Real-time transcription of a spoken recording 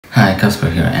Hi, Casper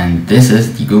here, and this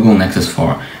is the Google Nexus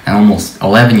 4, an almost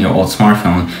 11-year-old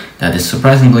smartphone that is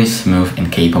surprisingly smooth and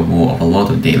capable of a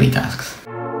lot of daily tasks.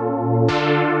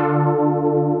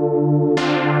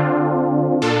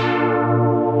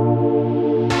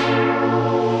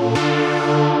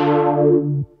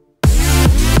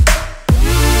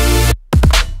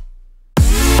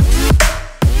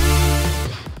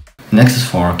 Nexus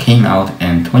 4 came out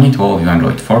in 2012 with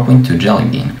Android 4.2 Jelly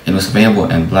Bean. It was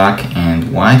available in black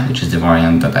and white, which is the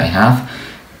variant that I have.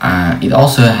 It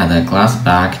also had a glass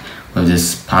back with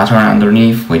this pattern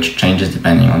underneath, which changes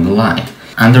depending on the light.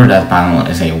 Under that panel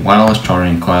is a wireless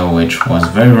charging coil, which was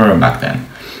very rare back then.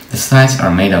 The sides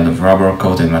are made out of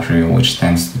rubber-coated material, which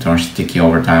tends to turn sticky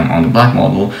over time on the black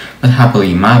model, but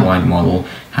happily my white model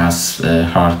has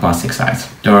hard plastic sides.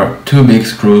 There are two big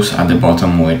screws at the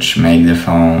bottom which make the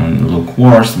phone look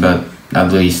worse, but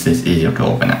at least it's easier to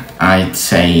open it. I'd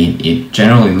say it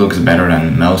generally looks better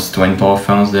than most 2012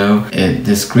 phones though.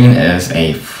 The screen is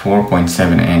a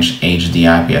 4.7-inch HD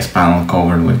IPS panel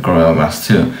covered with Gorilla Glass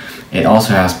 2. It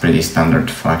also has pretty standard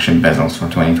flagship bezels for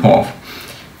 2012.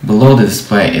 Below the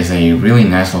display is a really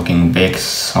nice looking big,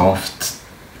 soft,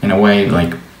 in a way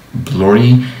like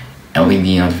blurry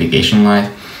LED notification light.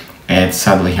 It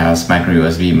sadly has micro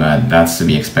USB, but that's to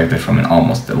be expected from an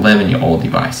almost 11-year-old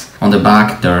device. On the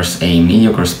back there's a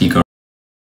mediocre speaker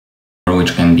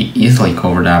which can be easily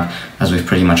covered up, as with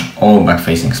pretty much all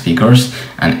back-facing speakers,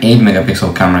 an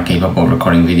 8-megapixel camera capable of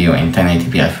recording video in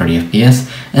 1080p at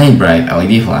 30fps, and a bright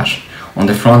LED flash. On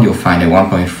the front you'll find a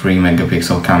 1.3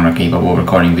 megapixel camera capable of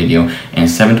recording video in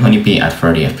 720p at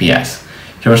 30fps.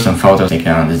 Here are some photos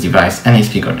taken on this device and a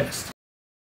speaker test.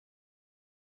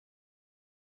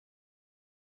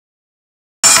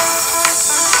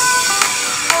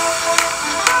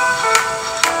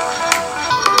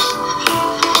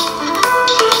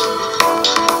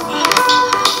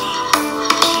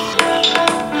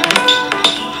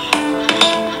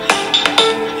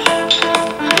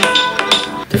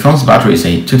 The phone's battery is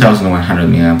a 2100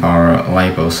 mAh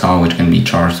LiPo cell, which can be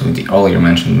charged with the earlier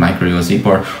mentioned micro USB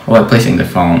port or by placing the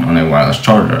phone on a wireless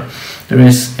charger. There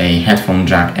is a headphone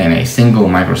jack and a single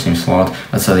micro SIM slot,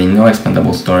 but sadly no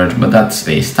expandable storage, but that's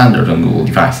a standard on Google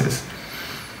devices.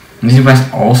 This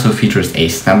device also features a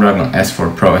Snapdragon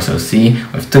S4 Pro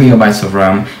SoC with 2GB of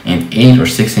RAM and 8 or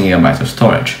 16GB of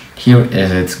storage. Here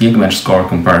is its Geekbench score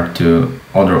compared to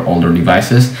other older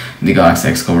devices, the Galaxy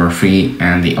X Cover 3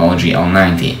 and the LG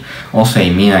L90. Also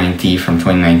a Mi 9T from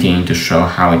 2019 to show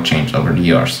how it changed over the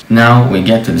years. Now we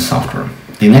get to the software.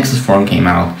 The Nexus 4 came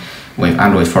out with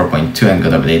Android 4.2 and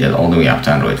got updated all the way up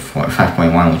to Android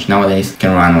 5.1, which nowadays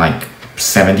can run like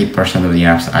 70% of the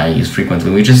apps I use frequently,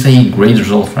 which is a great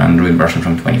result for Android version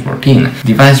from 2014. The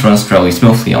device runs fairly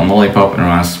smoothly on Lollipop and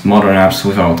runs modern apps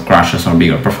without crashes or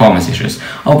bigger performance issues.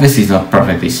 Obviously it's not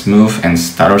perfectly smooth and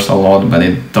stutters a lot, but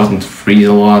it doesn't freeze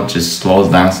a lot, just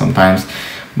slows down sometimes.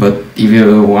 But if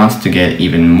you want to get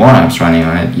even more apps running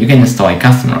on it, you can install a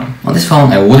custom ROM. On this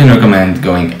phone I wouldn't recommend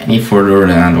going any further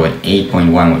than Android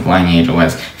 8.1 with Lineage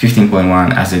OS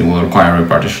 15.1, as it will require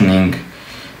repartitioning,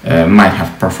 might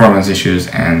have performance issues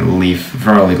and leave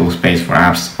very little space for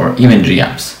apps or even G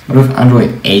apps. But with Android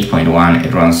 8.1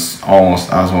 it runs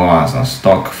almost as well as on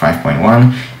stock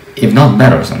 5.1, if not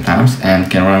better sometimes, and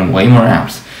can run way more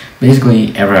apps.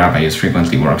 Basically every app I use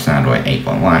frequently works on Android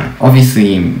 8.1.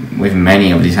 Obviously with many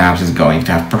of these apps it's going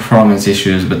to have performance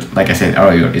issues, but like I said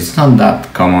earlier, it's not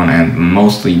that common and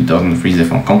mostly doesn't freeze the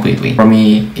phone completely. For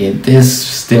me, it is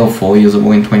still fully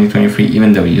usable in 2023,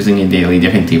 even though using it daily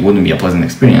definitely wouldn't be a pleasant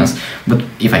experience, but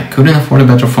if I couldn't afford a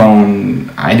better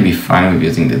phone, I'd be fine with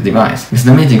using this device. It's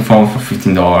an amazing phone for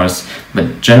 $15,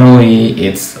 but generally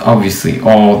it's obviously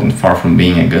old and far from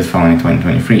being a good phone in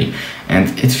 2023. And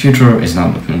its future is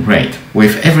not looking great.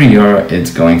 With every year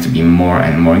it's going to be more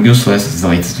and more useless, as the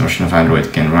latest version of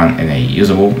Android can run in a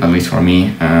usable, at least for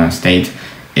me, state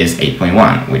is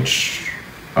 8.1, which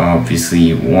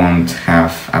obviously won't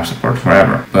have app support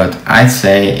forever. But I'd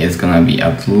say it's gonna be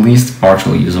at least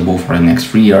partially usable for the next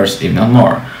 3 years, if not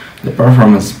more. The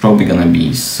performance is probably gonna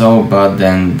be so bad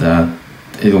then that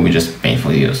it will be just painful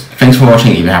to use. Thanks for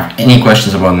watching. If you have any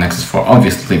questions about Nexus 4,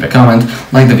 obviously leave a comment,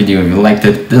 like the video if you liked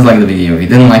it, dislike the video if you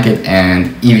didn't like it,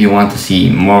 and if you want to see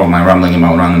more of my rambling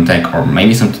about random tech or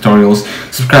maybe some tutorials,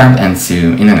 subscribe and see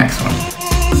you in the next one.